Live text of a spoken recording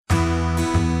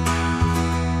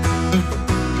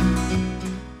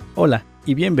Hola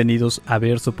y bienvenidos a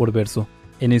Verso por Verso.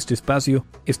 En este espacio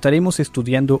estaremos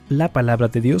estudiando la Palabra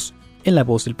de Dios en la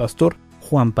voz del pastor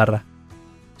Juan Parra.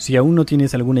 Si aún no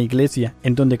tienes alguna iglesia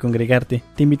en donde congregarte,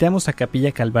 te invitamos a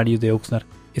Capilla Calvario de Oxnard.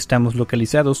 Estamos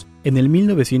localizados en el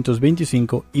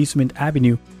 1925 Eastman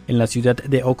Avenue, en la ciudad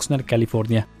de Oxnard,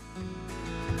 California.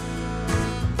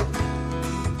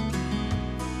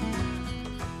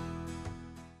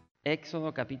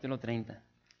 Éxodo capítulo 30.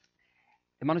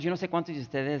 Hermanos, yo no sé cuántos de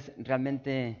ustedes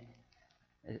realmente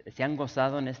se han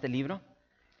gozado en este libro.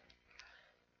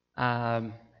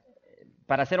 Para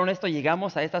ser honesto,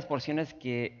 llegamos a estas porciones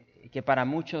que para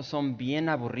muchos son bien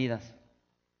aburridas,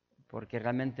 porque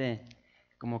realmente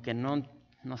como que no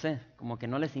sé, como que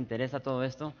no les interesa todo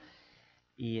esto.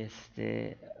 Y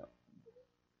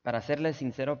para serles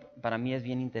sincero, para mí es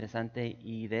bien interesante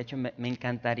y de hecho me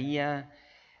encantaría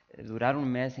durar un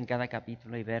mes en cada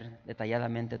capítulo y ver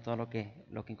detalladamente todo lo que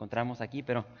encontramos aquí,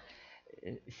 pero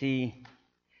si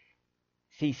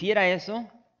hiciera eso,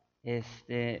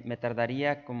 me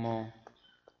tardaría como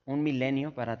un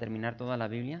milenio para terminar toda la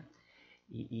Biblia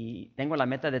y tengo la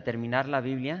meta de terminar la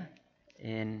Biblia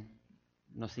en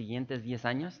los siguientes 10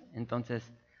 años,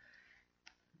 entonces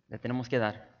le tenemos que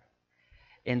dar.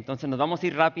 Entonces nos vamos a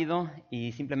ir rápido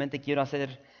y simplemente quiero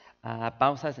hacer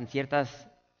pausas en ciertas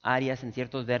áreas, en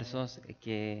ciertos versos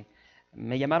que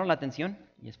me llamaron la atención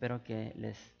y espero que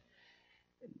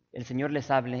el Señor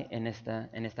les hable en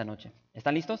esta noche.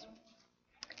 ¿Están listos?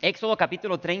 Éxodo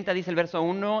capítulo 30 dice el verso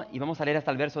 1 y vamos a leer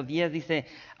hasta el verso 10. Dice: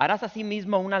 harás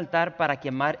asimismo un altar para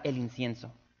quemar el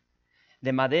incienso.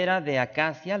 De madera de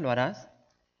acacia lo harás,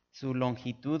 su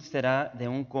longitud será de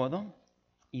 1 codo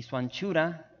y su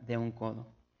anchura de 1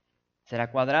 codo. Será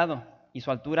cuadrado y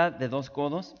su altura de 2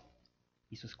 codos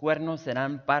y sus cuernos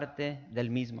serán parte del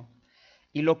mismo.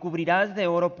 Y lo cubrirás de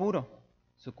oro puro,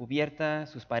 su cubierta,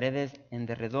 sus paredes en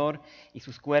derredor y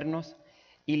sus cuernos,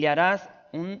 y le harás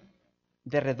un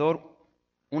derredor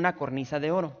una cornisa de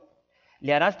oro.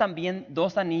 Le harás también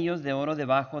 2 anillos de oro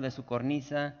debajo de su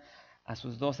cornisa, a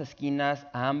sus 2 esquinas,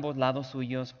 a ambos lados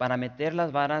suyos, para meter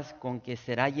las varas con que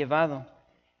será llevado.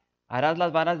 Harás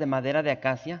las varas de madera de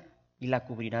acacia y la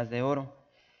cubrirás de oro.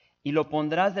 Y lo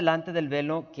pondrás delante del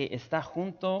velo que está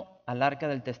junto al arca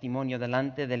del testimonio,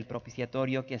 delante del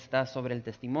propiciatorio que está sobre el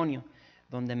testimonio,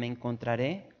 donde me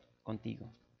encontraré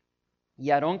contigo. Y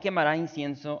Aarón quemará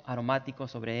incienso aromático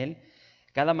sobre él.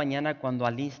 Cada mañana cuando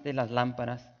aliste las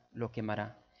lámparas, lo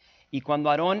quemará. Y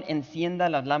cuando Aarón encienda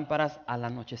las lámparas al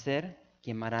anochecer,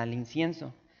 quemará el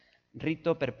incienso.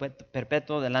 Rito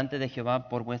perpetuo delante de Jehová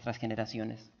por vuestras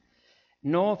generaciones.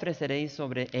 No ofreceréis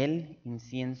sobre él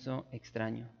incienso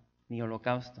extraño, ni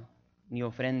holocausto, ni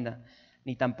ofrenda,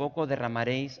 ni tampoco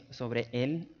derramaréis sobre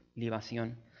él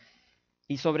libación.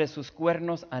 Y sobre sus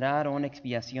cuernos hará Aarón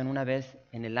expiación una vez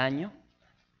en el año,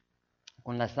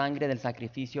 con la sangre del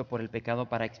sacrificio por el pecado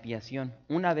para expiación.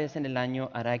 Una vez en el año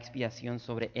hará expiación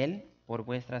sobre él por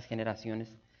vuestras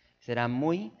generaciones. Será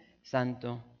muy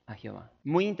santo a Jehová.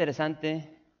 Muy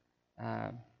interesante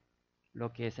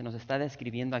lo que se nos está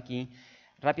describiendo aquí.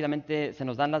 Rápidamente se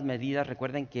nos dan las medidas.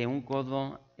 Recuerden que 1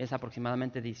 codo es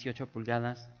aproximadamente 18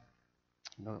 pulgadas,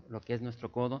 lo que es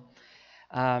nuestro codo.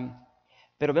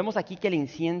 Pero vemos aquí que el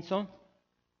incienso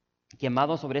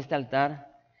quemado sobre este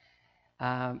altar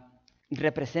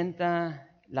representa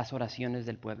las oraciones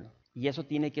del pueblo. Y eso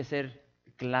tiene que ser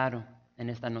claro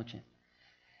en esta noche.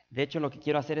 De hecho, lo que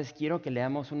quiero hacer es quiero que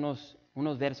leamos unos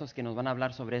versos que nos van a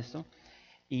hablar sobre esto.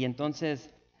 Y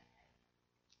entonces,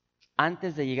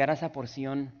 antes de llegar a esa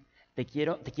porción, te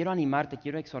quiero animar, te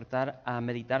quiero exhortar a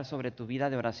meditar sobre tu vida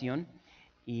de oración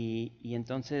y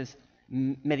entonces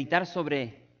meditar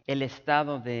sobre el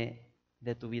estado de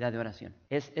tu vida de oración.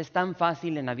 Es tan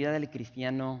fácil en la vida del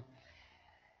cristiano,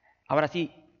 ahora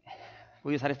sí,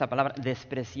 voy a usar esta palabra,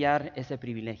 despreciar ese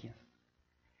privilegio.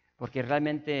 Porque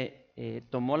realmente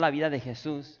tomó la vida de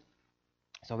Jesús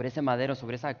sobre ese madero,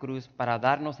 sobre esa cruz, para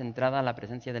darnos entrada a la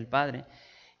presencia del Padre.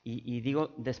 Y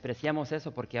digo, despreciamos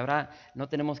eso porque ahora no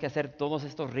tenemos que hacer todos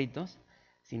estos ritos,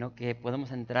 sino que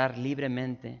podemos entrar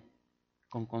libremente,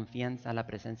 con confianza a la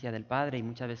presencia del Padre, y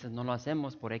muchas veces no lo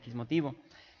hacemos por X motivo.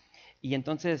 Y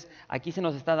entonces aquí se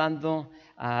nos está dando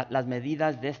las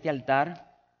medidas de este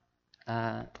altar,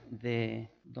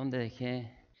 ¿dónde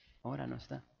dejé? Ahora no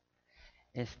está.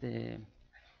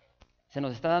 Se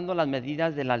nos está dando las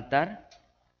medidas del altar.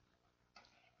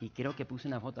 Y creo que puse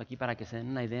una foto aquí para que se den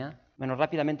una idea. Bueno,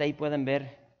 rápidamente ahí pueden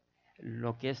ver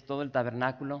lo que es todo el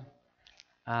tabernáculo.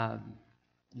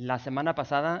 La semana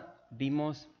pasada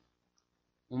vimos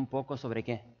un poco sobre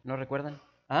qué. ¿No recuerdan?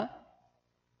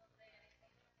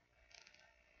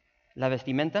 ¿La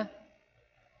vestimenta?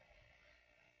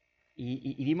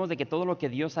 Y vimos de que todo lo que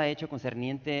Dios ha hecho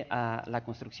concerniente a la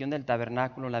construcción del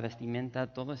tabernáculo, la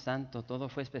vestimenta, todo es santo, todo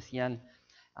fue especial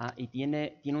y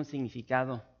tiene un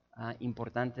significado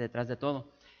importante detrás de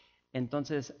todo.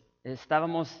 Entonces,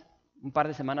 estábamos un par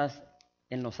de semanas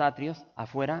en los atrios,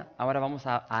 afuera, ahora vamos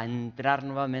a entrar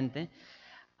nuevamente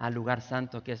al lugar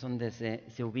santo, que es donde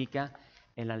se ubica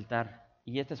el altar.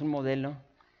 Y este es un modelo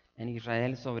en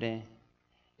Israel sobre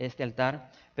este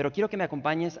altar, pero quiero que me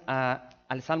acompañes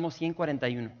al Salmo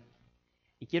 141.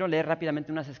 Y quiero leer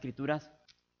rápidamente unas escrituras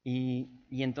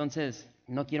y entonces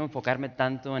no quiero enfocarme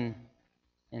tanto en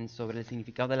sobre el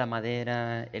significado de la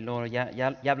madera, el oro,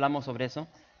 ya hablamos sobre eso.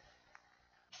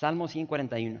 Salmo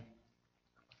 141.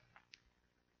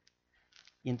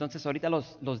 Y entonces ahorita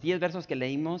los 10 versos que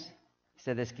leímos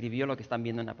se describió lo que están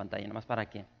viendo en la pantalla, nomás para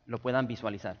que lo puedan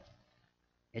visualizar.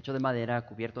 Hecho de madera,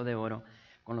 cubierto de oro,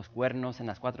 con los cuernos en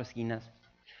las 4 esquinas.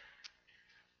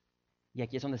 Y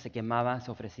aquí es donde se quemaba, se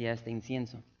ofrecía este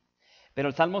incienso. Pero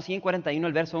el Salmo 141,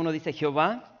 el verso 1 dice: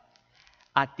 Jehová,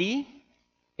 a ti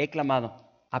he clamado,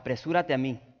 apresúrate a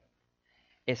mí,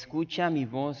 escucha mi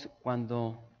voz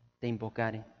cuando te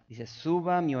invocare. Dice: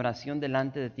 suba mi oración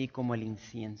delante de ti como el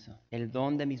incienso, el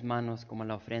don de mis manos como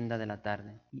la ofrenda de la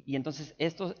tarde. Y entonces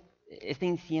este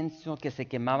incienso que se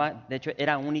quemaba, de hecho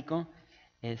era único,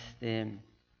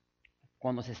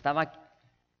 cuando se estaba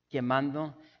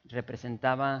quemando,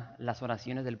 representaba las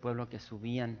oraciones del pueblo que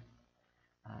subían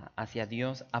hacia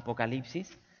Dios.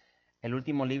 Apocalipsis, el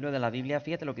último libro de la Biblia,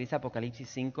 fíjate lo que dice Apocalipsis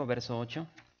 5, verso 8.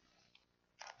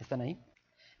 ¿Están ahí?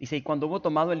 Dice: y cuando hubo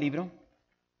tomado el libro,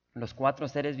 los 4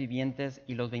 seres vivientes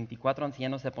y los 24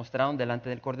 ancianos se postraron delante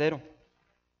del Cordero.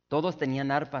 Todos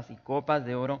tenían arpas y copas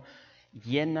de oro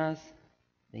llenas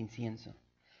de incienso,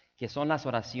 que son las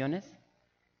oraciones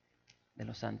de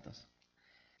los santos.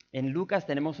 En Lucas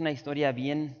tenemos una historia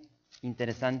bien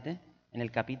interesante, en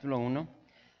el capítulo 1,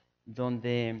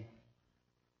 donde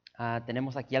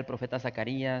tenemos aquí al profeta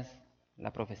Zacarías,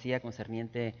 la profecía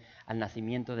concerniente al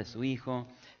nacimiento de su hijo,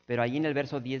 pero allí en el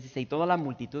verso 10 dice: y toda la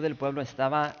multitud del pueblo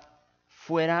estaba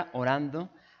fuera orando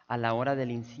a la hora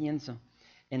del incienso.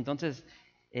 Entonces,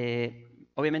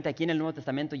 obviamente aquí en el Nuevo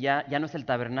Testamento ya no es el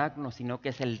tabernáculo, sino que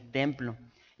es el templo,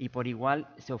 y por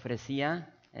igual se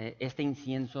ofrecía este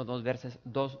incienso dos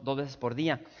veces por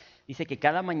día. Dice que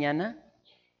cada mañana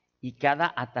y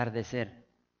cada atardecer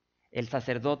el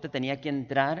sacerdote tenía que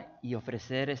entrar y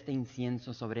ofrecer este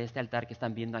incienso sobre este altar que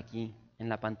están viendo aquí en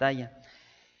la pantalla.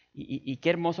 Y qué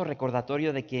hermoso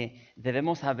recordatorio de que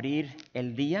debemos abrir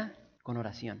el día con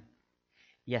oración.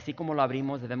 Y así como lo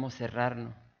abrimos, debemos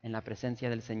cerrarlo en la presencia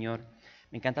del Señor.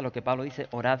 Me encanta lo que Pablo dice: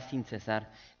 orad sin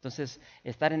cesar. Entonces,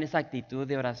 estar en esa actitud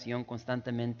de oración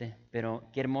constantemente, pero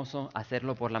qué hermoso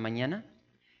hacerlo por la mañana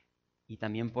y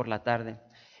también por la tarde.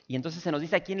 Y entonces se nos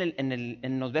dice aquí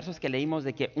en los versos que leímos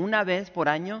de que una vez por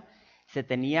año se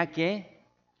tenía que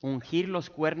ungir los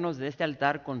cuernos de este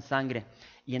altar con sangre.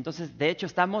 Y entonces, de hecho,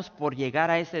 estamos por llegar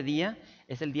a ese día.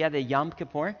 Es el día de Yom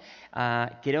Kippur.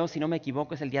 Creo, si no me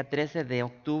equivoco, es el día 13 de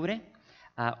octubre.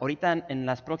 Ahorita en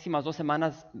las próximas 2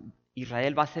 semanas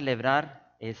Israel va a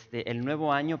celebrar el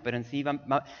nuevo año, pero en sí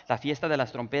la fiesta de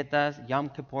las trompetas, Yom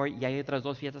Kippur, y hay otras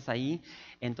 2 fiestas ahí.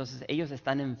 Entonces ellos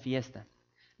están en fiesta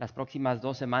las próximas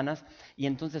 2 semanas. Y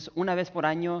entonces una vez por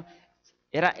año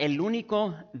era el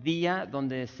único día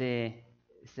donde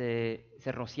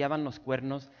se rociaban los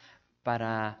cuernos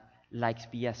para la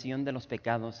expiación de los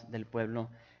pecados del pueblo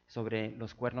sobre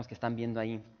los cuernos que están viendo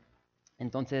ahí.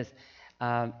 Entonces,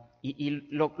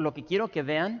 lo que quiero que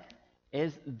vean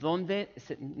es donde,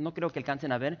 no creo que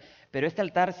alcancen a ver, pero este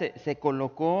altar se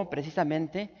colocó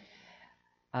precisamente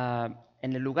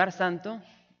en el lugar santo,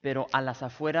 pero a las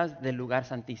afueras del lugar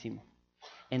santísimo.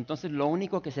 Entonces, lo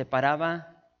único que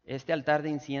separaba este altar de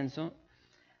incienso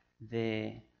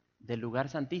del lugar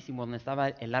santísimo, donde estaba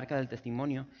el arca del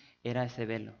testimonio, era ese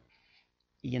velo.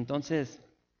 Y entonces,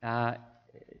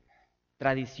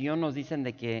 tradición nos dicen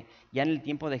de que ya en el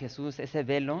tiempo de Jesús ese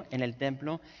velo en el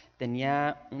templo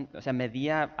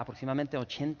medía aproximadamente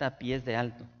 80 pies de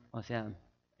alto. O sea,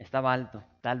 estaba alto.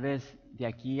 Tal vez de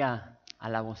aquí a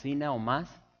la bocina o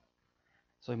más.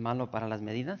 Soy malo para las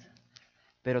medidas.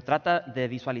 Pero trata de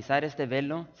visualizar este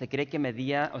velo. Se cree que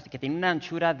medía, que tenía una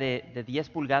anchura de 10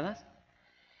 pulgadas.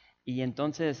 Y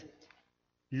entonces,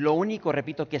 lo único,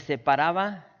 repito, que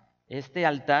separaba este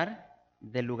altar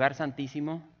del lugar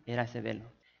santísimo era ese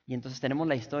velo. Y entonces tenemos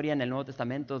la historia en el Nuevo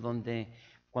Testamento donde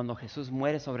cuando Jesús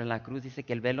muere sobre la cruz, dice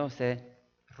que el velo se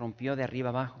rompió de arriba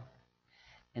abajo.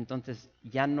 Entonces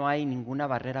ya no hay ninguna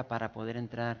barrera para poder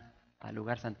entrar al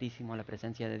lugar santísimo, a la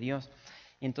presencia de Dios.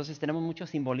 Y entonces tenemos mucho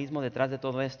simbolismo detrás de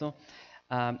todo esto.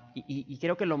 Y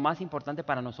creo que lo más importante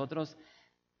para nosotros,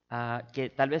 que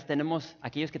tal vez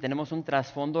aquellos que tenemos un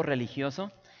trasfondo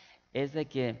religioso, es de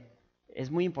que es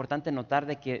muy importante notar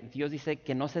de que Dios dice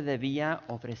que no se debía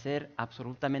ofrecer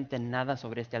absolutamente nada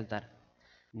sobre este altar.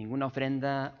 Ninguna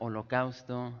ofrenda,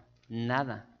 holocausto,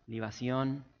 nada,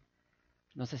 libación.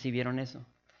 No sé si vieron eso.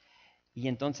 Y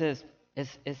entonces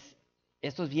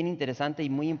esto es bien interesante y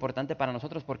muy importante para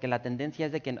nosotros, porque la tendencia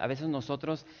es de que a veces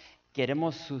nosotros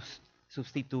queremos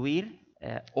sustituir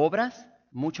obras,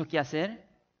 mucho que hacer,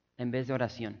 en vez de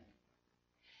oración.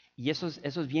 Y eso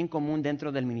es bien común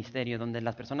dentro del ministerio, donde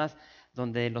las personas,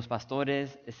 donde los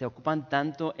pastores se ocupan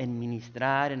tanto en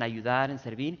ministrar, en ayudar, en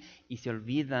servir, y se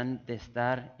olvidan de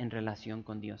estar en relación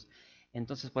con Dios.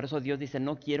 Entonces, por eso Dios dice,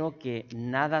 no quiero que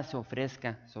nada se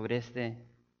ofrezca sobre este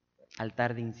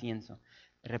altar de incienso,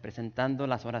 representando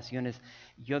las oraciones.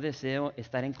 Yo deseo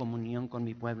estar en comunión con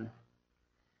mi pueblo.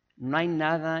 No hay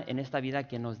nada en esta vida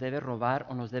que nos debe robar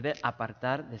o nos debe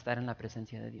apartar de estar en la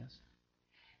presencia de Dios.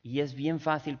 Y es bien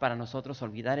fácil para nosotros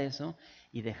olvidar eso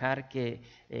y dejar que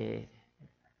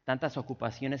tantas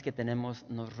ocupaciones que tenemos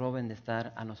nos roben de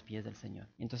estar a los pies del Señor.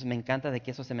 Entonces me encanta de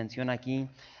que eso se menciona aquí.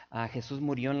 Jesús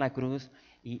murió en la cruz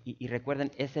y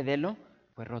recuerden, ese velo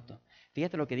fue roto.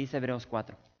 Fíjate lo que dice Hebreos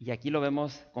 4. Y aquí lo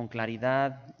vemos con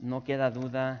claridad, no queda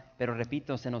duda, pero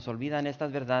repito, se nos olvidan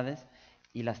estas verdades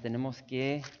y las tenemos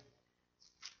que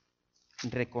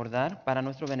recordar para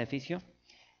nuestro beneficio.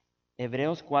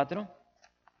 Hebreos 4.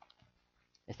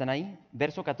 ¿Están ahí?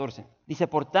 Verso 14. Dice,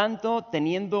 por tanto,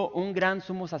 teniendo un gran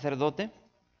sumo sacerdote,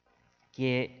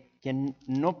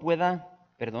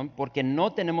 porque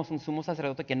no tenemos un sumo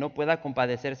sacerdote que no pueda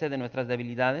compadecerse de nuestras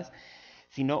debilidades,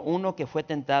 sino uno que fue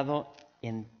tentado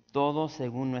en todo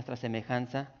según nuestra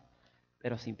semejanza,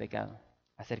 pero sin pecado.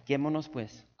 Acerquémonos,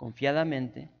 pues,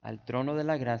 confiadamente al trono de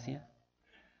la gracia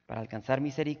para alcanzar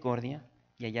misericordia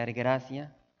y hallar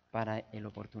gracia para el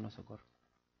oportuno socorro.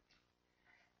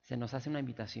 Se nos hace una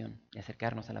invitación de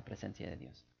acercarnos a la presencia de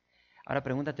Dios. Ahora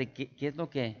pregúntate, ¿qué es lo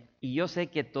que...? Y yo sé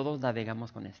que todos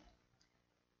navegamos con esto,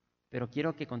 pero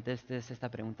quiero que contestes esta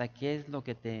pregunta. ¿Qué es lo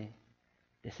que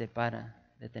te separa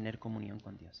de tener comunión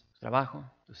con Dios? ¿Tu trabajo?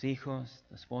 ¿Tus hijos?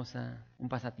 ¿Tu esposa? ¿Un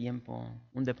pasatiempo?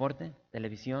 ¿Un deporte?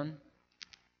 ¿Televisión?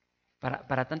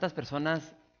 Para tantas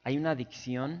personas hay una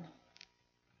adicción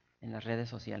en las redes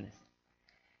sociales.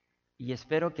 Y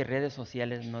espero que redes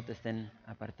sociales no te estén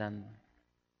apartando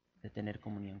de tener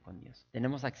comunión con Dios.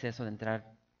 Tenemos acceso de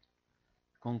entrar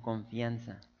con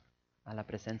confianza a la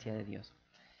presencia de Dios.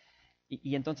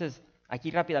 Y entonces, aquí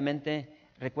rápidamente,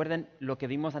 recuerden lo que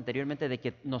vimos anteriormente de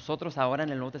que nosotros ahora en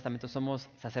el Nuevo Testamento somos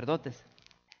sacerdotes.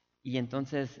 Y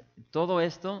entonces, todo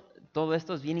esto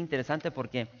es bien interesante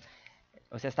porque,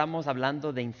 estamos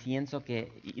hablando de incienso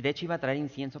y de hecho iba a traer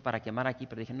incienso para quemar aquí,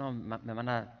 pero dije, no, me van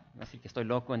a decir que estoy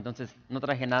loco, entonces no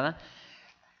traje nada.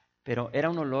 Pero era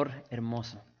un olor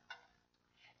hermoso.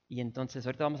 Y entonces,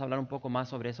 ahorita vamos a hablar un poco más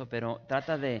sobre eso, pero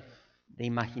trata de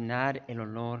imaginar el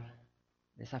olor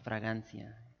de esa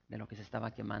fragancia de lo que se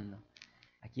estaba quemando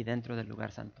aquí dentro del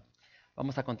lugar santo.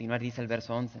 Vamos a continuar, dice el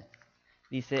verso 11.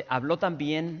 Dice, habló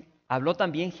también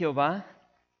Jehová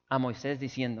a Moisés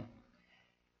diciendo,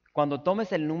 cuando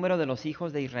tomes el número de los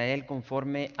hijos de Israel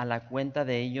conforme a la cuenta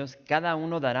de ellos, cada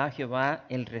uno dará a Jehová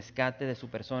el rescate de su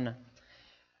persona.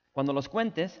 Cuando los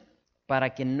cuentes,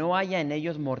 para que no haya en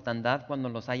ellos mortandad cuando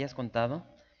los hayas contado,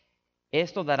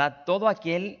 esto dará todo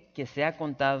aquel que sea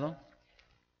contado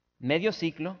medio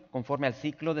ciclo, conforme al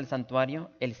ciclo del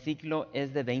santuario. El ciclo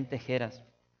es de 20 jeras.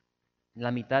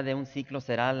 La mitad de un ciclo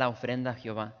será la ofrenda a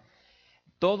Jehová.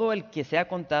 Todo el que sea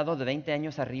contado de 20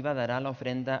 años arriba dará la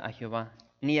ofrenda a Jehová.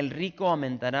 Ni el rico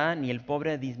aumentará, ni el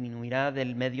pobre disminuirá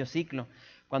del medio ciclo,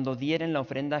 cuando dieren la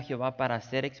ofrenda a Jehová para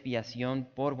hacer expiación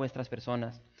por vuestras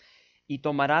personas. Y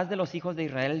tomarás de los hijos de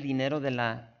Israel el dinero de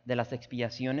las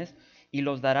expiaciones y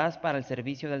los darás para el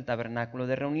servicio del tabernáculo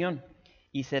de reunión.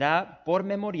 Y será por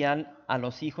memorial a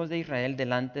los hijos de Israel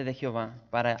delante de Jehová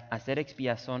para hacer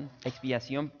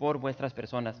expiación por vuestras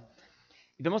personas.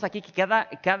 Y vemos aquí que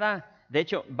de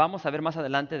hecho, vamos a ver más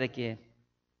adelante de que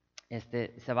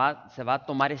se va a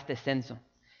tomar este censo.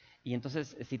 Y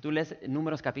entonces, si tú lees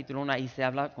Números capítulo 1, ahí se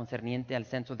habla concerniente al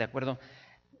censo, de acuerdo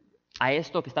a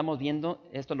esto que estamos viendo.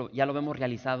 Ya lo vemos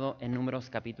realizado en Números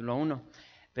capítulo 1.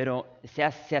 Pero se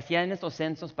hacían estos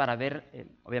censos para ver,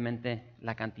 obviamente,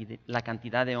 la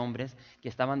cantidad de hombres que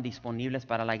estaban disponibles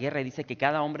para la guerra. Y dice que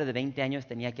cada hombre de 20 años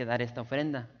tenía que dar esta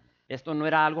ofrenda. Esto no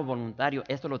era algo voluntario,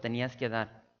 esto lo tenías que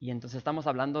dar. Y entonces estamos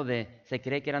hablando se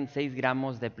cree que eran 6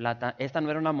 gramos de plata. Esta no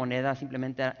era una moneda,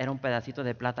 simplemente era un pedacito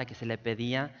de plata que se le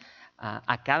pedía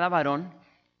a cada varón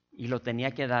y lo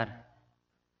tenía que dar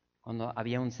cuando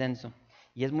había un censo.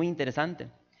 Y es muy interesante.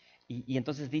 Y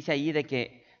entonces dice ahí de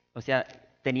que, o sea,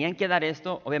 tenían que dar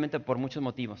esto, obviamente por muchos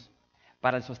motivos.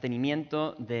 Para el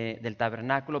sostenimiento del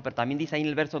tabernáculo, pero también dice ahí en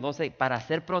el verso 12, para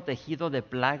ser protegido de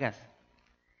plagas.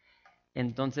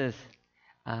 Entonces,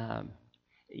 ah,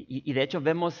 y de hecho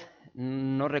vemos,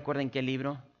 no recuerdo en qué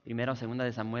libro, primera o segunda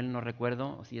de Samuel, no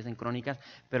recuerdo, o si es en Crónicas,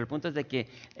 pero el punto es de que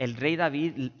el rey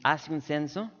David hace un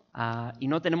censo, y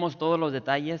no tenemos todos los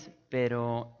detalles,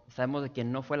 pero sabemos de que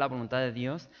no fue la voluntad de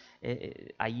Dios.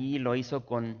 Allí lo hizo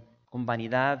con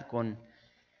vanidad,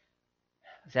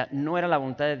 o sea, no era la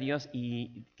voluntad de Dios,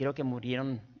 y creo que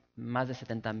murieron más de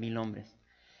 70,000 hombres.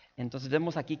 Entonces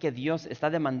vemos aquí que Dios está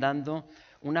demandando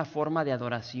una forma de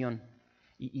adoración.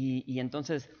 Y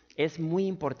entonces es muy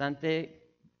importante,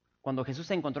 cuando Jesús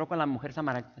se encontró con la mujer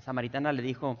samaritana, le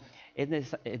dijo,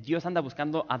 Dios anda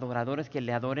buscando adoradores que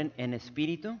le adoren en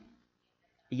espíritu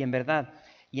y en verdad.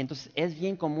 Y entonces es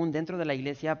bien común dentro de la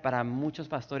iglesia para muchos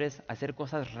pastores hacer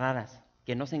cosas raras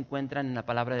que no se encuentran en la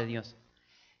palabra de Dios.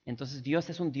 Entonces Dios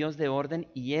es un Dios de orden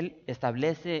y Él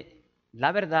establece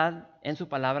la verdad en su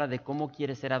palabra de cómo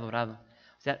quiere ser adorado.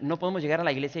 O sea, no podemos llegar a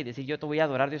la iglesia y decir, yo te voy a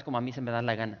adorar, Dios, como a mí se me da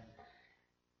la gana.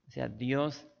 O sea,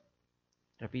 Dios,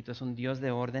 repito, es un Dios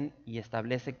de orden y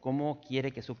establece cómo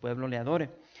quiere que su pueblo le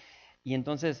adore. Y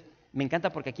entonces me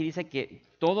encanta porque aquí dice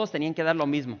que todos tenían que dar lo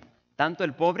mismo, tanto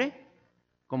el pobre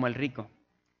como el rico.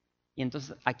 Y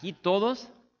entonces aquí todos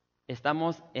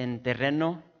estamos en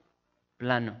terreno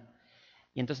plano.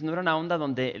 Y entonces no era una onda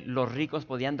donde los ricos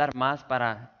podían dar más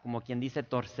para, como quien dice,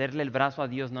 torcerle el brazo a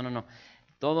Dios. No, no, no.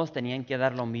 Todos tenían que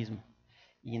dar lo mismo.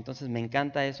 Y entonces me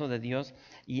encanta eso de Dios.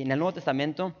 Y en el Nuevo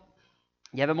Testamento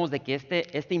ya vemos de que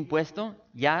este impuesto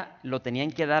ya lo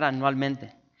tenían que dar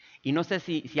anualmente. Y no sé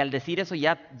si al decir eso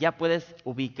ya puedes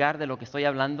ubicar de lo que estoy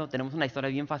hablando. Tenemos una historia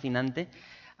bien fascinante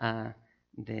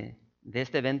de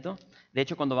este evento. De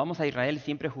hecho, cuando vamos a Israel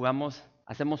siempre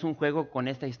hacemos un juego con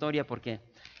esta historia, porque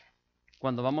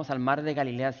cuando vamos al mar de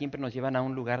Galilea siempre nos llevan a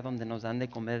un lugar donde nos dan de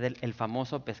comer el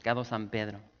famoso pescado San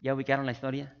Pedro. ¿Ya ubicaron la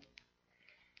historia?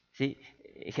 Sí,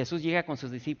 Jesús llega con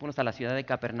sus discípulos a la ciudad de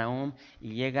Capernaum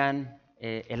y llegan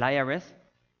el IRS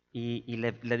y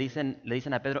le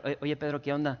dicen a Pedro, oye Pedro,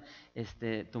 ¿qué onda?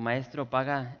 ¿Tu maestro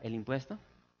paga el impuesto?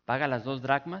 ¿Paga las 2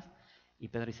 dracmas? Y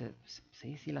Pedro dice,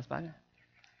 sí las paga.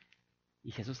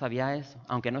 Y Jesús sabía eso.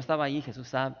 Aunque no estaba ahí, Jesús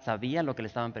sabía lo que le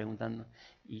estaban preguntando.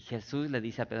 Y Jesús le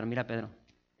dice a Pedro, mira Pedro,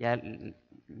 ya,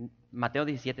 Mateo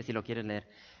 17 si lo quieres leer.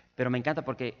 Pero me encanta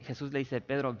porque Jesús le dice,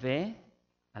 Pedro, ve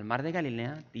al mar de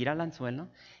Galilea, tira al anzuelo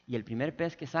y el primer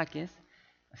pez que saques,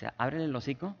 o sea, ábrele el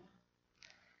hocico.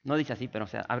 No dice así, pero o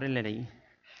sea, ábrele ahí.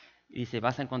 Y dice,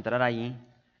 vas a encontrar ahí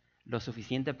lo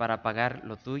suficiente para pagar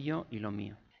lo tuyo y lo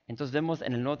mío. Entonces vemos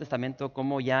en el Nuevo Testamento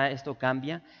cómo ya esto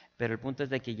cambia, pero el punto es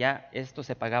de que ya esto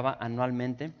se pagaba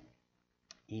anualmente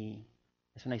y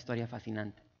es una historia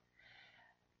fascinante.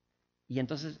 Y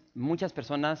entonces muchas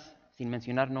personas, sin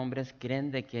mencionar nombres,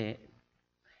 creen de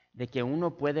que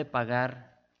uno puede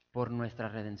pagar por nuestra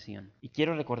redención. Y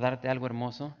quiero recordarte algo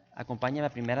hermoso. Acompáñame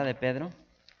a Primera de Pedro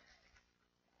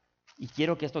y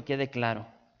quiero que esto quede claro.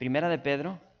 Primera de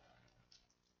Pedro,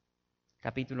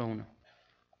 capítulo 1.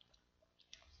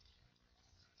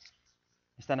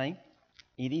 ¿Están ahí?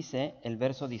 Y dice el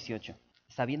verso 18,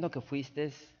 sabiendo que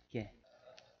fuisteis, ¿qué?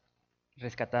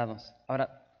 Rescatados.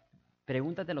 Ahora,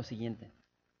 pregúntate lo siguiente.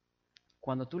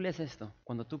 Cuando tú lees esto,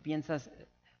 cuando tú piensas,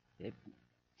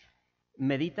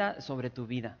 medita sobre tu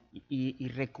vida y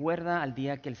recuerda al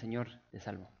día que el Señor te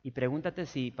salvó. Y pregúntate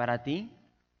si para ti,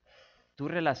 tú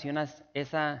relacionas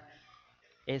ese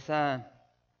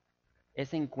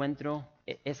encuentro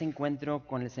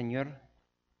con el Señor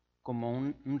como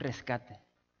un rescate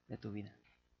de tu vida.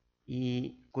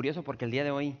 Y curioso porque el día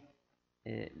de hoy,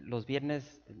 los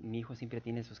viernes, mi hijo siempre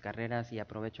tiene sus carreras y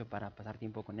aprovecho para pasar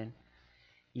tiempo con él.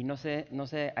 Y no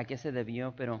sé a qué se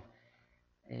debió, pero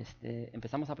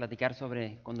empezamos a platicar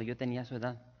sobre cuando yo tenía su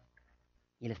edad.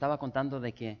 Y le estaba contando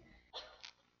de que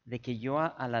yo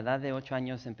a la edad de 8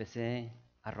 años empecé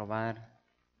a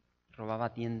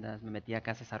robaba tiendas, me metía a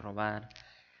casas a robar.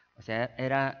 O sea,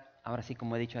 era, ahora sí,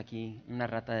 como he dicho aquí, una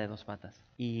rata de 2 patas.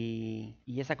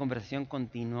 Y esa conversación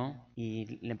continuó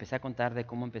y le empecé a contar de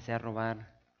cómo empecé a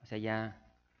robar. O sea,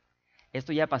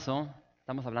 esto ya pasó,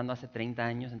 estamos hablando hace 30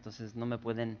 años, entonces no me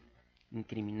pueden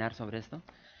incriminar sobre esto.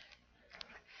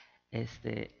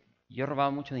 Yo robaba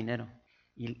mucho dinero.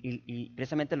 Y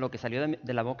precisamente lo que salió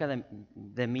de la boca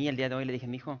de mí el día de hoy, le dije,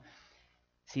 mijo,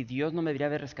 si Dios no me debería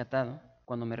haber rescatado,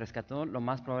 cuando me rescató, lo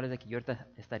más probable es de que yo ahorita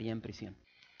estaría en prisión.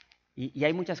 Y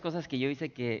hay muchas cosas que yo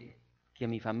hice que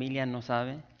mi familia no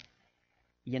sabe.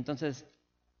 Y entonces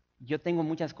yo tengo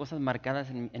muchas cosas marcadas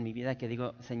en mi vida que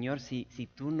digo, Señor, si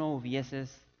tú no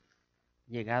hubieses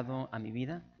llegado a mi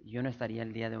vida, yo no estaría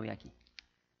el día de hoy aquí.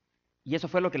 Y eso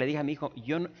fue lo que le dije a mi hijo.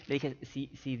 Le dije,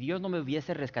 si Dios no me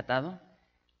hubiese rescatado,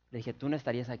 le dije, tú no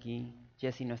estarías aquí,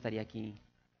 Jesse no estaría aquí,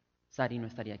 Sari no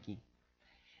estaría aquí.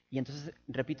 Y entonces,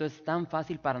 repito, es tan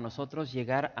fácil para nosotros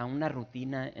llegar a una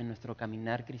rutina en nuestro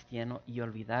caminar cristiano y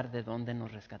olvidar de dónde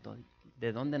nos rescató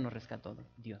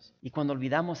Dios. Y cuando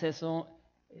olvidamos eso,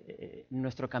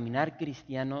 nuestro caminar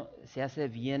cristiano se hace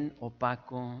bien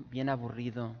opaco, bien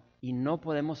aburrido, y no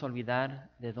podemos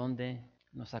olvidar de dónde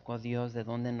nos sacó Dios, de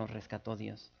dónde nos rescató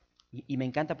Dios. Y me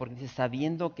encanta porque dice,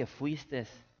 sabiendo que fuisteis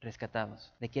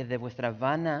rescatados, de que de vuestra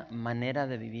vana manera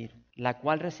de vivir, la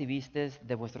cual recibisteis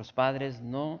de vuestros padres,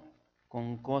 no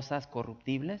con cosas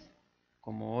corruptibles,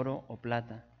 como oro o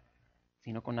plata,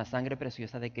 sino con la sangre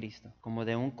preciosa de Cristo, como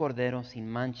de un cordero sin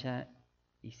mancha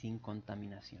y sin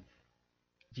contaminación.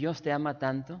 Dios te ama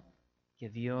tanto que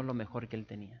dio lo mejor que Él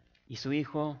tenía. Y su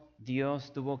Hijo,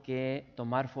 Dios, tuvo que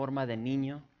tomar forma de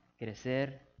niño,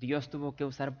 crecer. Dios tuvo que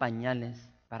usar pañales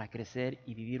para crecer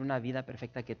y vivir una vida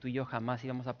perfecta que tú y yo jamás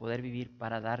íbamos a poder vivir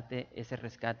para darte ese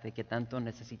rescate que tanto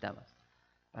necesitabas,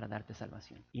 para darte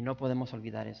salvación. Y no podemos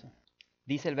olvidar eso.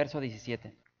 Dice el verso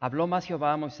 17, habló más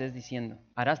Jehová a Moisés diciendo,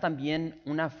 harás también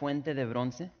una fuente de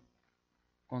bronce,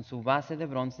 con su base de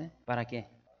bronce, ¿para qué?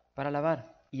 Para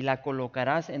lavar. Y la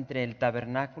colocarás entre el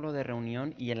tabernáculo de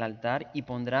reunión y el altar, y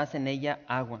pondrás en ella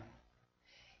agua.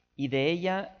 Y de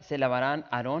ella se lavarán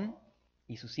Aarón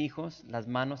y sus hijos las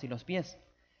manos y los pies.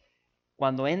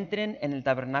 Cuando entren en el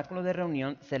tabernáculo de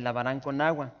reunión, se lavarán con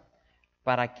agua,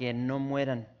 para que no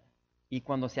mueran. Y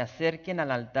cuando se acerquen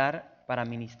al altar para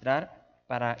ministrar,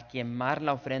 para quemar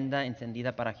la ofrenda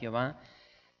encendida para Jehová,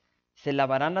 se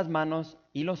lavarán las manos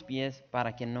y los pies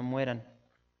para que no mueran.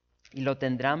 Y lo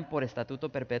tendrán por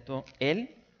estatuto perpetuo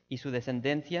él y su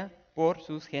descendencia por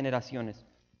sus generaciones.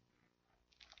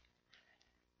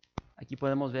 Aquí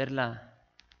podemos ver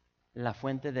la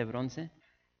fuente de bronce.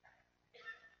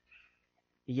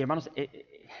 Y hermanos,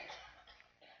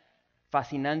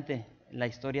 fascinante la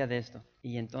historia de esto.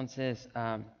 Y entonces,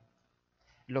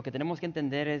 lo que tenemos que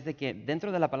entender es de que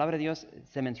dentro de la palabra de Dios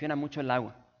se menciona mucho el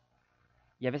agua.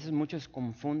 Y a veces muchos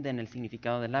confunden el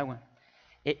significado del agua.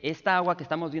 Esta agua que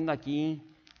estamos viendo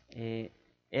aquí,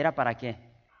 ¿era para qué?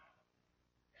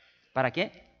 ¿Para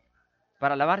qué?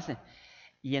 Para lavarse.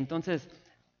 Y entonces,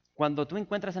 cuando tú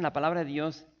encuentras en la palabra de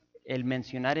Dios el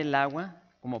mencionar el agua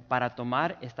como para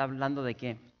tomar, está hablando ¿de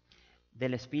qué?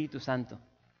 Del Espíritu Santo.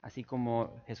 Así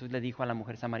como Jesús le dijo a la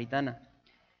mujer samaritana,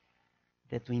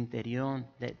 de tu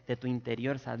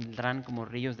interior saldrán como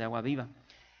ríos de agua viva.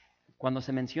 Cuando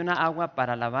se menciona agua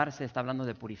para lavarse, está hablando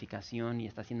de purificación y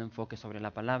está haciendo enfoque sobre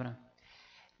la palabra.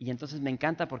 Y entonces me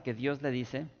encanta porque Dios le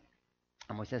dice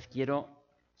a Moisés, quiero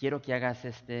que hagas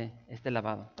este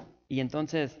lavado. Y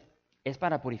entonces es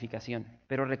para purificación.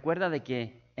 Pero recuerda de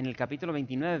que en el capítulo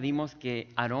 29 vimos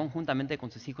que Aarón juntamente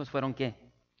con sus hijos fueron ¿qué?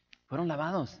 Fueron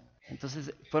lavados.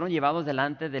 Entonces fueron llevados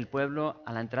delante del pueblo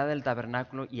a la entrada del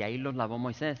tabernáculo y ahí los lavó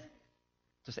Moisés.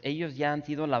 Entonces ellos ya han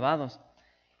sido lavados.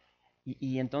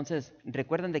 Y entonces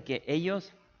recuerden de que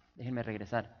déjenme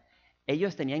regresar,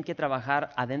 ellos tenían que trabajar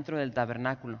adentro del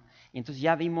tabernáculo. Y entonces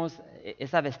ya vimos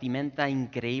esa vestimenta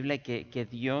increíble que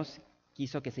Dios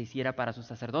quiso que se hiciera para sus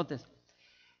sacerdotes.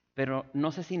 Pero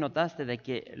no sé si notaste de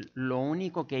que lo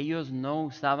único que ellos no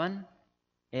usaban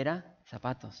era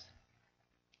zapatos.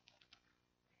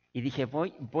 Y dije,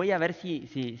 voy a ver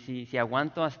si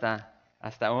aguanto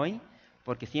hasta hoy,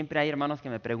 porque siempre hay hermanos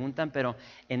que me preguntan, pero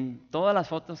en todas las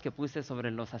fotos que puse sobre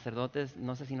los sacerdotes,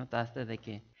 no sé si notaste de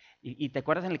que, y te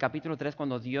acuerdas en el capítulo 3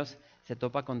 cuando Dios se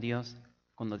topa con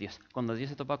cuando Dios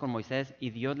se topa con Moisés y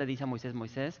Dios le dice a Moisés,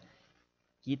 Moisés,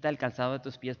 quita el calzado de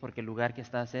tus pies porque el lugar que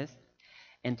estás es.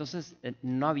 Entonces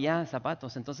no había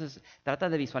zapatos, entonces trata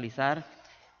de visualizar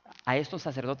a estos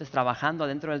sacerdotes trabajando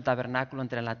adentro del tabernáculo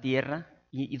entre la tierra,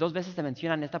 y dos veces te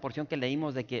mencionan esta porción que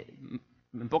leímos de que,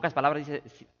 en pocas palabras dice,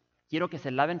 quiero que se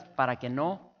laven para que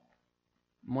no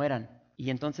mueran. Y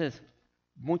entonces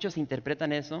muchos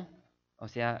interpretan eso, o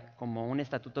sea, como un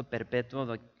estatuto perpetuo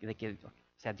de que, o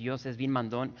sea, Dios es bien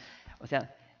mandón. O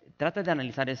sea, trata de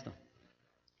analizar esto.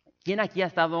 ¿Quién aquí ha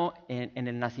estado en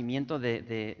el nacimiento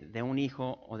de un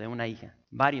hijo o de una hija?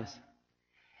 Varios.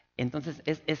 Entonces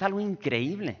es algo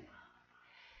increíble.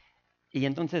 Y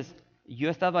entonces yo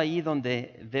he estado ahí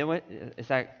donde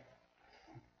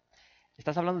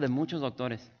estás hablando de muchos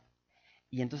doctores.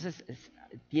 Y entonces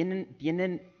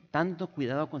tienen tanto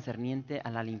cuidado concerniente a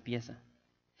la limpieza.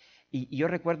 Y yo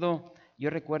recuerdo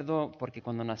porque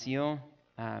cuando nació,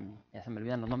 ya se me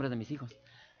olvidan los nombres de mis hijos,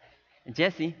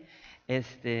 Jesse,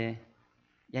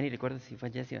 Ya ni recuerdo si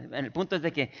fue Jesse. El punto es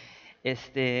de que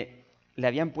le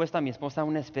habían puesto a mi esposa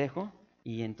un espejo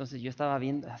y entonces yo estaba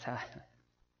viendo, o sea,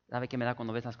 sabe que me da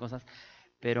cuando ves esas cosas,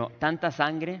 pero tanta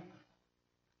sangre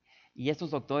y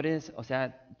estos doctores, o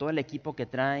sea, todo el equipo que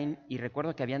traen, y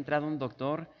recuerdo que había entrado un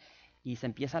doctor y se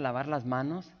empieza a lavar las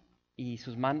manos y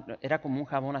sus manos, era como un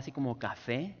jabón así como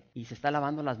café y se está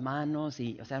lavando las manos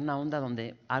y, o sea, una onda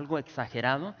donde algo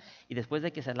exagerado y después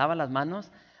de que se lava las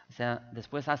manos, o sea,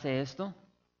 después hace esto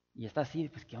y está así,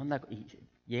 pues qué onda, y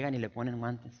llegan y le ponen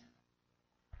guantes.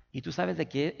 Y tú sabes de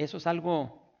que eso es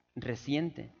algo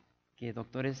reciente, que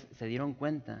doctores se dieron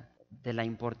cuenta de la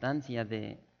importancia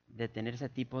de tener ese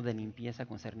tipo de limpieza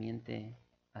concerniente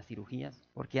a cirugías.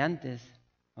 Porque antes,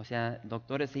 o sea,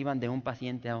 doctores se iban de un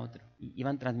paciente a otro y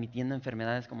iban transmitiendo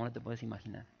enfermedades como no te puedes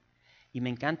imaginar. Y me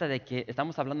encanta de que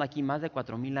estamos hablando aquí más de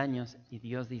 4000 años y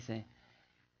Dios dice,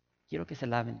 quiero que se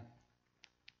laven,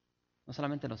 no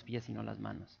solamente los pies, sino las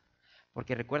manos.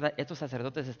 Porque recuerda, estos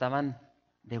sacerdotes estaban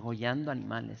degollando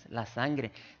animales, la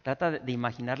sangre. Trata de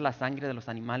imaginar la sangre de los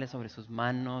animales sobre sus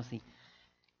manos.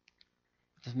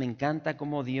 Entonces me encanta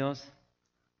cómo Dios,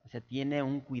 o sea, tiene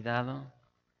un cuidado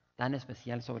tan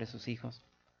especial sobre sus hijos.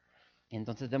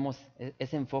 Entonces vemos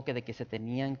ese enfoque de que se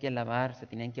tenían que lavar, se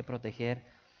tenían que proteger.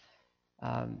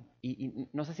 Y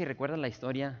no sé si recuerdan la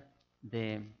historia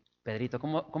de Pedrito.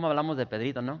 ¿Cómo hablamos de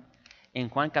Pedrito, no? En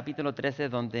Juan capítulo 13,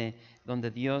 donde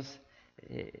Dios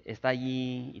está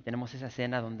allí y tenemos esa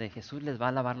escena donde Jesús les va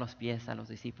a lavar los pies a los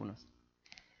discípulos.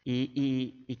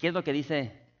 ¿Y qué es lo que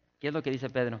dice? ¿Qué es lo que dice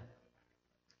Pedro?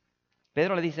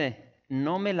 Pedro le dice,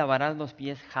 no me lavarás los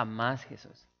pies jamás,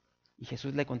 Jesús. Y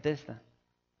Jesús le contesta,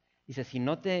 dice, si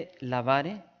no te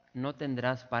lavare, no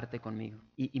tendrás parte conmigo.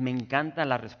 Y me encanta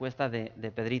la respuesta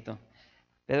de Pedrito.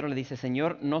 Pedro le dice,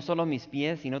 Señor, no solo mis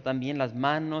pies, sino también las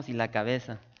manos y la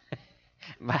cabeza.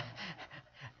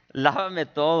 Lávame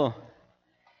todo.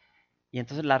 Y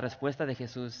entonces la respuesta de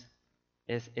Jesús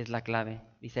es la clave.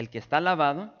 Dice, el que está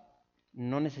lavado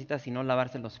no necesita sino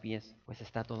lavarse los pies, pues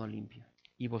está todo limpio.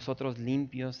 Y vosotros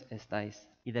limpios estáis.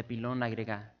 Y de pilón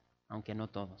agrega, aunque no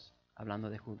todos, hablando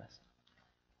de Judas.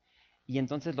 Y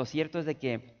entonces lo cierto es de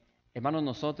que, hermanos,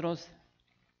 nosotros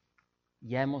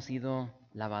ya hemos sido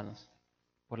lavados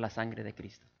por la sangre de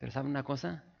Cristo. Pero ¿saben una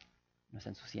cosa? Nos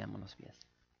ensuciamos los pies.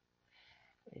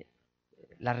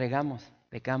 La regamos,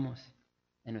 pecamos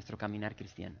en nuestro caminar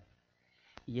cristiano.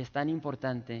 Y es tan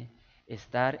importante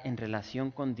estar en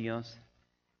relación con Dios,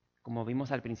 como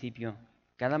vimos al principio,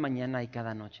 cada mañana y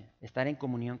cada noche. Estar en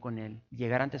comunión con Él,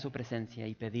 llegar ante su presencia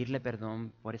y pedirle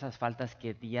perdón por esas faltas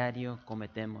que diario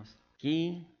cometemos,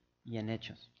 aquí y en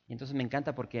hechos. Y entonces me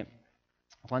encanta porque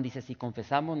Juan dice, si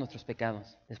confesamos nuestros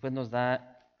pecados, después nos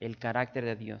da el carácter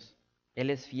de Dios.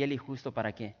 Él es fiel y justo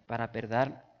 ¿para qué? Para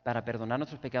perdonar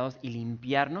nuestros pecados y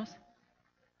limpiarnos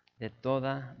de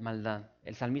toda maldad.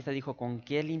 El salmista dijo, ¿con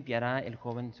qué limpiará el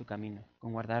joven su camino?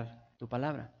 Con guardar tu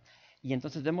palabra. Y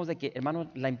entonces vemos de que, hermanos,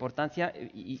 la importancia,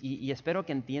 y espero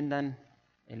que entiendan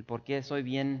el por qué soy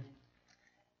bien,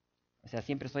 o sea,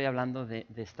 siempre estoy hablando de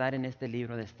estar en este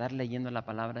libro, de estar leyendo la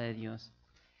palabra de Dios.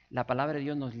 La palabra de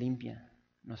Dios nos limpia,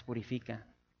 nos purifica.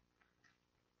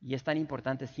 Y es tan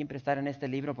importante siempre estar en este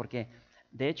libro porque,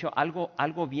 de hecho,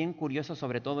 algo bien curioso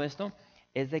sobre todo esto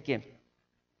es de que,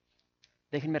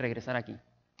 déjenme regresar aquí.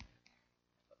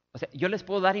 O sea, yo les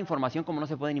puedo dar información como no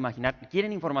se pueden imaginar.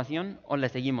 ¿Quieren información o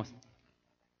les seguimos?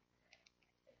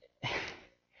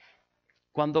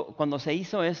 Cuando se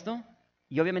hizo esto,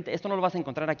 y obviamente esto no lo vas a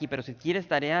encontrar aquí, pero si quieres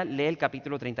tarea, lee el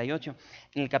capítulo 38.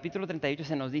 En el capítulo 38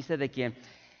 se nos dice de que,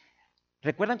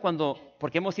 ¿recuerdan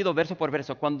porque hemos ido verso por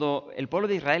verso, cuando el pueblo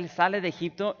de Israel sale de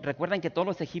Egipto, recuerdan que todos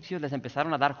los egipcios les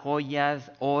empezaron a dar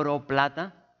joyas, oro,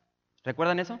 plata?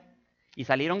 ¿Recuerdan eso? Y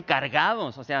salieron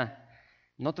cargados, o sea,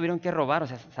 no tuvieron que robar, o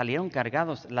sea, salieron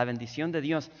cargados, la bendición de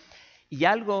Dios. Y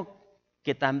algo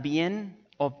que también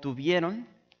obtuvieron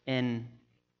en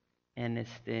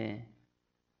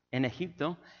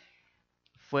Egipto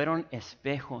fueron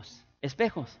espejos.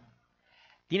 Espejos.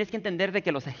 Tienes que entender de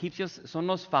que los egipcios son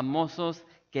los famosos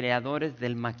creadores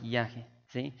del maquillaje,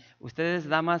 ¿sí? Ustedes,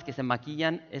 damas que se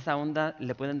maquillan, esa onda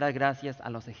le pueden dar gracias a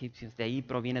los egipcios. De ahí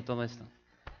proviene todo esto.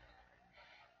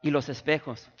 Y los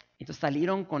espejos. Entonces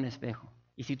salieron con espejo.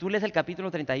 Y si tú lees el capítulo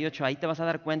 38, ahí te vas a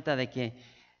dar cuenta de que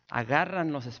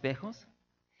agarran los espejos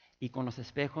y con los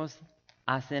espejos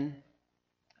hacen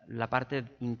la parte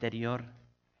interior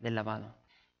del lavado.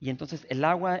 Y entonces el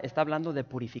agua está hablando de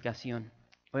purificación.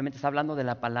 Obviamente está hablando de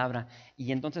la palabra.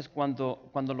 Y entonces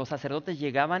cuando los sacerdotes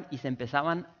llegaban y se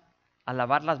empezaban a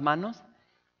lavar las manos,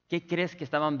 ¿qué crees que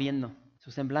estaban viendo?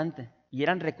 Su semblante. Y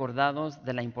eran recordados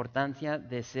de la importancia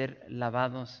de ser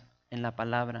lavados en la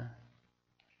palabra.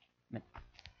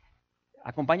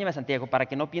 Acompáñame a Santiago para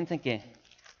que no piensen que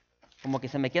como que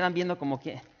se me quedan viendo como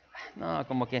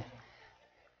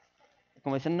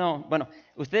dicen, no. Bueno,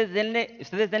 ustedes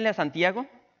denle a Santiago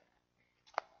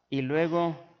y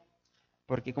luego,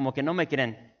 porque como que no me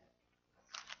creen.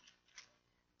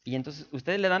 Y entonces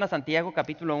ustedes le dan a Santiago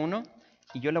capítulo 1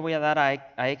 y yo le voy a dar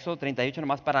a Éxodo 38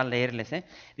 nomás para leerles.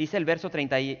 Dice el verso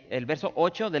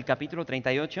 8 del capítulo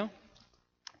 38,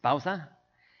 pausa.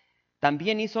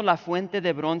 También hizo la fuente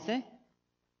de bronce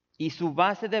y su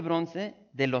base de bronce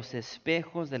de los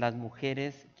espejos de las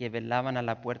mujeres que velaban a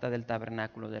la puerta del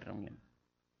tabernáculo de reunión.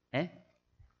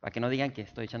 Para que no digan que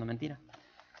estoy echando mentira.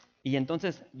 Y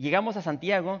entonces llegamos a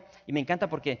Santiago y me encanta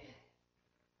porque,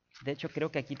 de hecho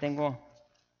creo que aquí tengo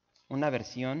una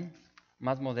versión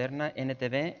más moderna,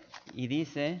 NTV, y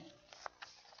dice,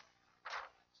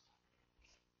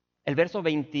 el verso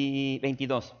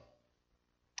 22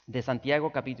 de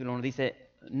Santiago capítulo 1,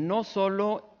 dice, no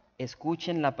solo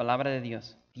escuchen la palabra de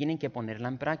Dios, tienen que ponerla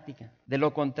en práctica. De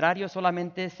lo contrario,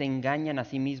 solamente se engañan a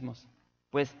sí mismos.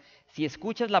 Pues si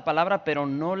escuchas la palabra pero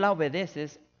no la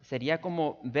obedeces, sería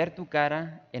como ver tu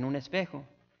cara en un espejo.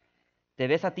 Te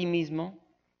ves a ti mismo,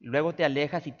 luego te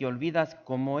alejas y te olvidas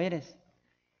cómo eres.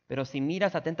 Pero si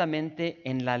miras atentamente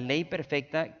en la ley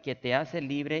perfecta que te hace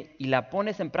libre y la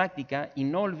pones en práctica y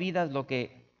no olvidas lo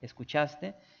que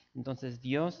escuchaste, entonces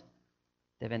Dios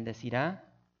te bendecirá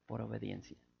por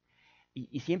obediencia.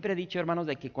 Y siempre he dicho, hermanos,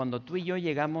 de que cuando tú y yo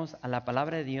llegamos a la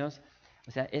palabra de Dios,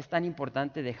 o sea, es tan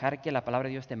importante dejar que la palabra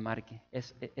de Dios te marque.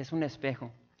 Es un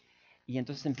espejo. Y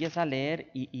entonces empieza a leer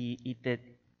y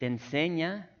te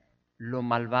enseña lo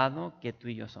malvado que tú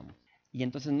y yo somos. Y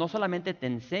entonces no solamente te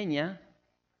enseña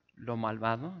lo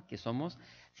malvado que somos,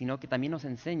 sino que también nos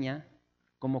enseña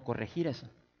cómo corregir eso.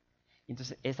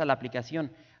 Entonces esa es la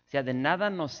aplicación. O sea, de nada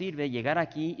nos sirve llegar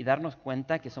aquí y darnos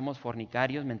cuenta que somos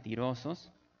fornicarios,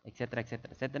 mentirosos, etcétera,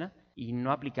 etcétera, etcétera, y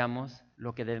no aplicamos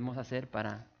lo que debemos hacer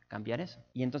para cambiar eso.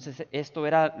 Y entonces esto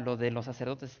era lo de los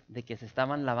sacerdotes, de que se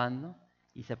estaban lavando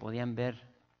y se podían ver,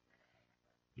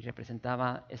 y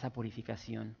representaba esa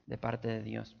purificación de parte de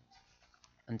Dios.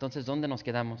 Entonces, ¿dónde nos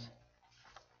quedamos?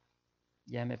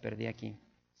 Ya me perdí aquí.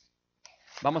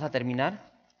 Vamos a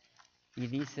terminar. Y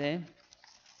dice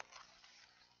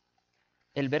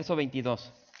el verso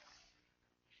 22.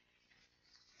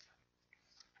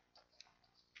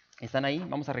 ¿Están ahí?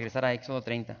 Vamos a regresar a Éxodo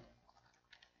 30.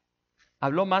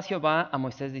 Habló más Jehová a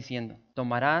Moisés diciendo,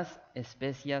 tomarás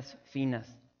especias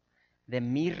finas, de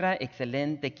mirra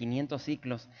excelente 500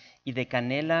 siclos, y de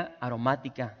canela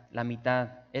aromática la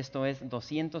mitad, esto es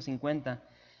 250,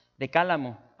 de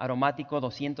cálamo aromático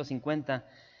 250,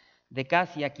 de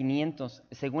casia 500,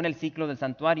 según el ciclo del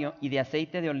santuario, y de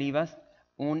aceite de olivas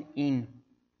 1 hin.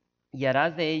 Y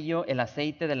harás de ello el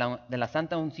aceite de la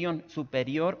santa unción,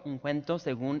 superior ungüento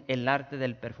según el arte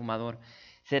del perfumador.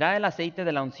 Será el aceite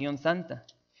de la unción santa.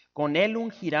 Con él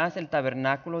ungirás el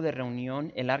tabernáculo de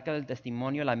reunión, el arca del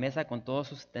testimonio, la mesa con todos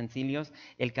sus utensilios,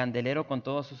 el candelero con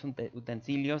todos sus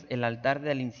utensilios, el altar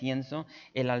del incienso,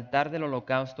 el altar del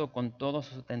holocausto con todos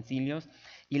sus utensilios,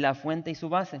 y la fuente y su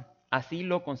base. Así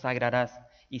lo consagrarás,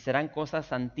 y serán cosas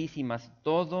santísimas.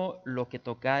 Todo lo que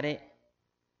tocare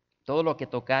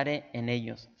en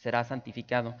ellos será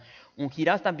santificado.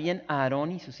 Ungirás también a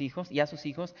Aarón y a sus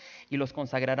hijos, y los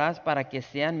consagrarás para que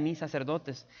sean mis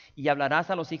sacerdotes. Y hablarás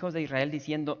a los hijos de Israel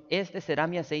diciendo, este será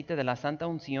mi aceite de la santa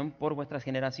unción por vuestras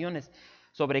generaciones.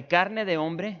 Sobre carne de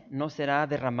hombre no será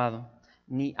derramado,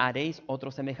 ni haréis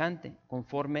otro semejante,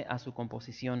 conforme a su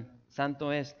composición.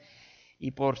 Santo es.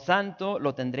 Y por santo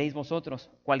lo tendréis vosotros.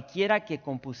 Cualquiera que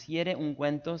compusiere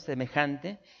ungüento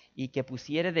semejante y que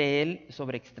pusiere de él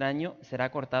sobre extraño será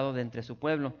cortado de entre su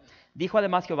pueblo. Dijo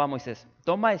además Jehová a Moisés,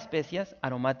 toma especias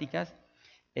aromáticas,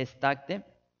 estacte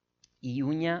y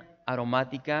uña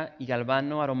aromática y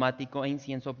galvano aromático e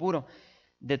incienso puro,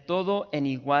 de todo en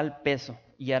igual peso,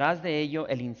 y harás de ello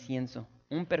el incienso,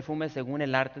 un perfume según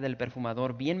el arte del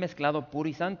perfumador, bien mezclado, puro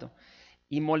y santo.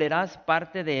 Y molerás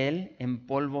parte de él en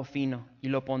polvo fino, y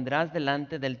lo pondrás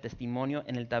delante del testimonio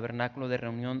en el tabernáculo de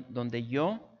reunión, donde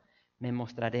yo me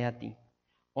mostraré a ti.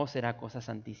 Será cosa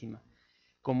santísima.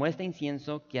 Como este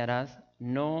incienso que harás,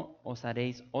 no os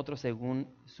haréis otro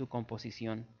según su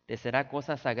composición. Te será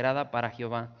cosa sagrada para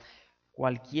Jehová.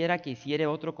 Cualquiera que hiciere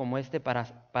otro como este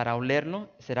para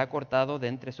olerlo, será cortado de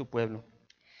entre su pueblo.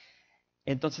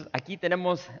 Entonces, aquí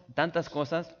tenemos tantas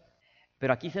cosas,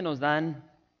 pero aquí se nos dan,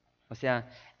 o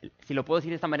sea, si lo puedo decir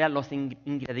de esta manera, los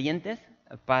ingredientes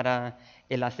para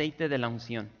el aceite de la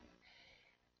unción.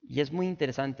 Y es muy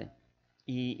interesante.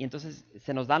 Y entonces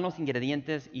se nos dan los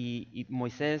ingredientes y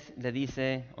Moisés le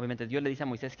dice, obviamente Dios le dice a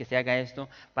Moisés que se haga esto.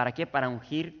 ¿Para qué? Para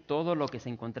ungir todo lo que se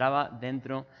encontraba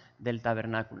dentro del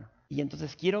tabernáculo. Y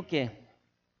entonces quiero que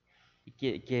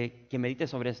medites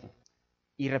sobre esto.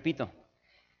 Y repito,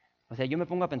 o sea, yo me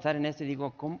pongo a pensar en esto y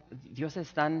digo, ¿cómo? Dios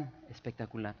es tan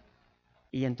espectacular.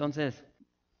 Y entonces,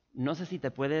 no sé si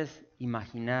te puedes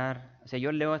imaginar, o sea,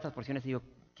 yo leo estas porciones y digo,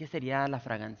 ¿qué sería la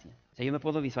fragancia? O sea, yo me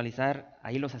puedo visualizar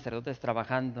ahí los sacerdotes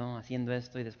trabajando, haciendo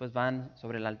esto, y después van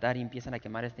sobre el altar y empiezan a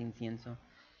quemar este incienso.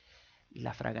 Y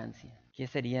la fragancia, ¿qué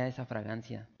sería esa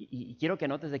fragancia? Y quiero que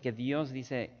notes de que Dios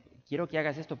dice, quiero que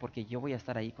hagas esto porque yo voy a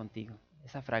estar ahí contigo.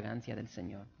 Esa fragancia del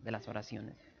Señor, de las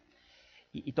oraciones.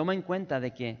 Y toma en cuenta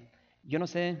de que, yo no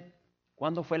sé,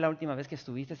 ¿cuándo fue la última vez que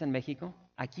estuviste en México?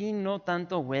 Aquí no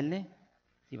tanto huele,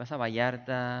 si vas a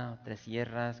Vallarta, Tres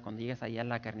Sierras, cuando llegas allá a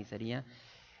la carnicería,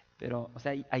 pero, o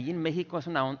sea, allí en México es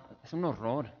un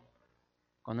horror.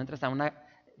 Cuando entras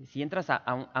si entras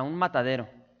a un matadero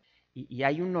y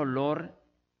hay un olor,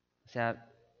 o sea,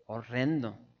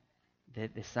 horrendo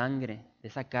de sangre, de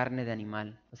esa carne de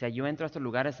animal. O sea, yo entro a estos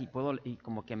lugares y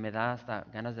como que me da hasta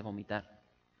ganas de vomitar.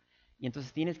 Y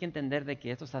entonces tienes que entender de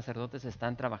que estos sacerdotes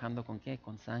están trabajando ¿con qué?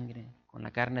 Con sangre, con la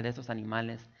carne de estos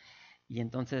animales. Y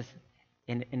entonces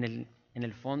en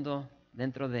el fondo,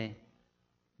 dentro del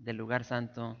lugar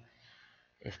santo,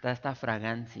 está esta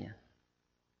fragancia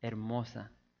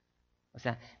hermosa. O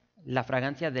sea, la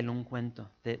fragancia del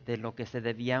ungüento, de lo que se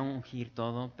debía ungir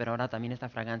todo, pero ahora también esta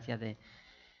fragancia de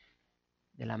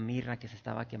la mirra que se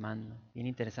estaba quemando. Bien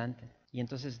interesante. Y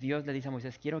entonces Dios le dice a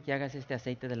Moisés, quiero que hagas este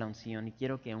aceite de la unción y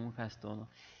quiero que unjas todo.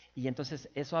 Y entonces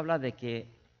eso habla de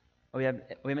que,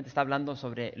 obviamente está hablando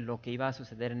sobre lo que iba a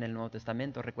suceder en el Nuevo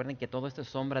Testamento. Recuerden que todo esto es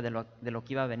sombra de lo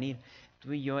que iba a venir.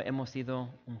 Tú y yo hemos sido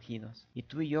ungidos. Y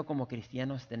tú y yo como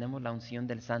cristianos tenemos la unción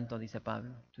del Santo, dice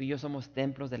Pablo. Tú y yo somos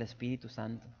templos del Espíritu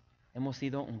Santo. Hemos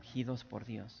sido ungidos por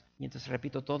Dios. Y entonces,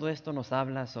 repito, todo esto nos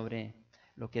habla sobre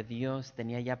lo que Dios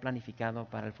tenía ya planificado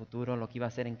para el futuro, lo que iba a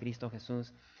hacer en Cristo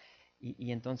Jesús.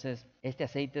 Y entonces este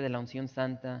aceite de la unción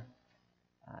santa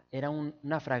era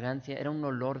una fragancia, era un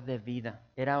olor de vida,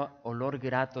 era olor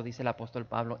grato, dice el apóstol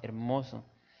Pablo, hermoso.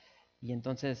 Y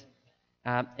entonces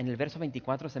en el verso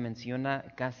 24 se menciona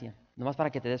casia, nomás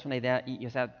para que te des una idea. Y o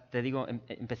sea, te digo,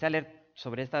 empecé a leer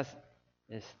sobre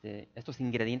estos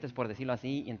ingredientes, por decirlo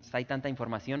así, y entonces hay tanta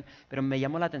información, pero me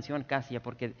llamó la atención casia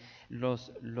porque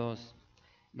los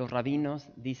rabinos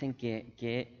dicen que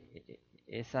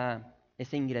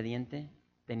ese ingrediente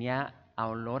tenía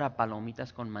olor a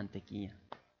palomitas con mantequilla.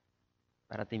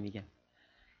 Para ti, Miguel.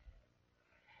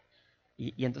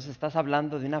 Y entonces estás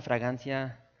hablando de una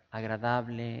fragancia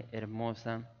agradable,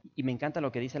 hermosa. Y me encanta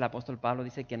lo que dice el apóstol Pablo,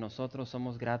 dice que nosotros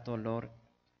somos grato olor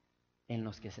en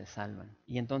los que se salvan.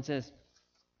 Y entonces,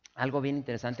 algo bien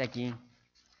interesante aquí,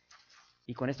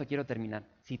 y con esto quiero terminar.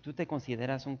 Si tú te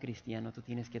consideras un cristiano, tú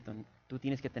tienes que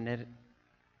tener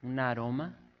un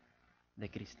aroma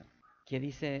de Cristo. ¿Qué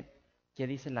dice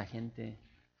la gente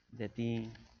de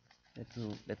ti,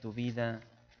 de tu vida?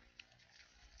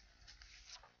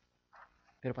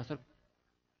 Pero pastor,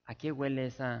 ¿a qué huele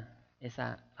esa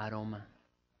aroma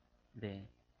de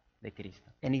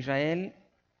Cristo? En Israel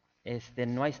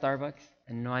no hay Starbucks,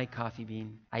 no hay Coffee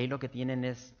Bean. Ahí lo que tienen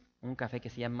es un café que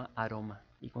se llama aroma.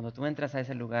 Y cuando tú entras a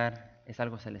ese lugar es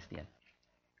algo celestial.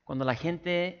 Cuando la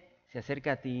gente se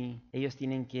acerca a ti, ellos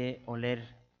tienen que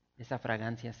oler esa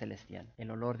fragancia celestial,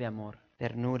 el olor de amor,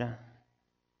 ternura,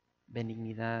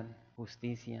 benignidad,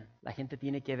 justicia. La gente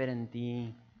tiene que ver en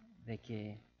ti de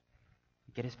que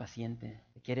eres paciente,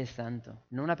 de que eres santo.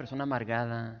 No una persona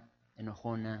amargada,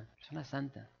 enojona, persona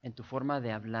santa, en tu forma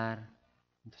de hablar,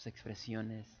 en tus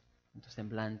expresiones, en tu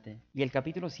semblante. Y el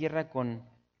capítulo cierra con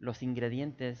los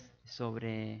ingredientes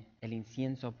sobre el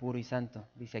incienso puro y santo,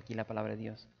 dice aquí la palabra de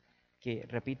Dios, que,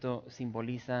 repito,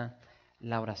 simboliza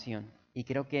la oración. Y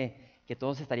creo que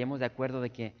todos estaríamos de acuerdo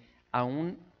de que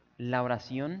aún la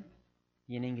oración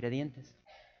tiene ingredientes.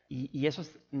 Y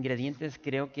esos ingredientes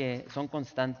creo que son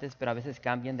constantes, pero a veces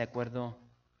cambian de acuerdo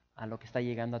a lo que está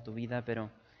llegando a tu vida. Pero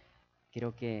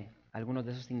creo que algunos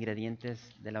de esos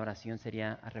ingredientes de la oración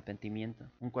sería arrepentimiento,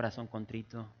 un corazón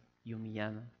contrito y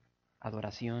humillado,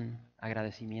 adoración,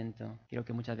 agradecimiento. Creo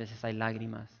que muchas veces hay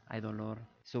lágrimas, hay dolor,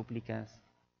 súplicas,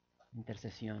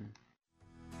 intercesión.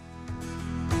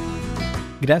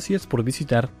 Gracias por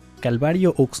visitar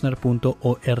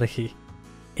calvariooxnard.org.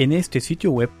 En este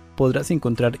sitio web podrás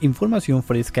encontrar información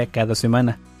fresca cada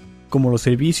semana, como los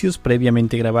servicios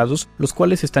previamente grabados, los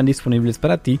cuales están disponibles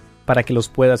para ti para que los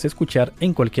puedas escuchar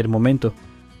en cualquier momento.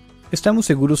 Estamos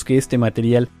seguros que este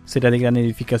material será de gran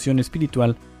edificación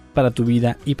espiritual para tu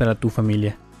vida y para tu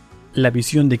familia. La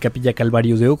visión de Capilla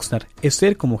Calvario de Oxnard es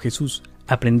ser como Jesús,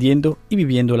 aprendiendo y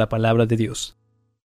viviendo la palabra de Dios.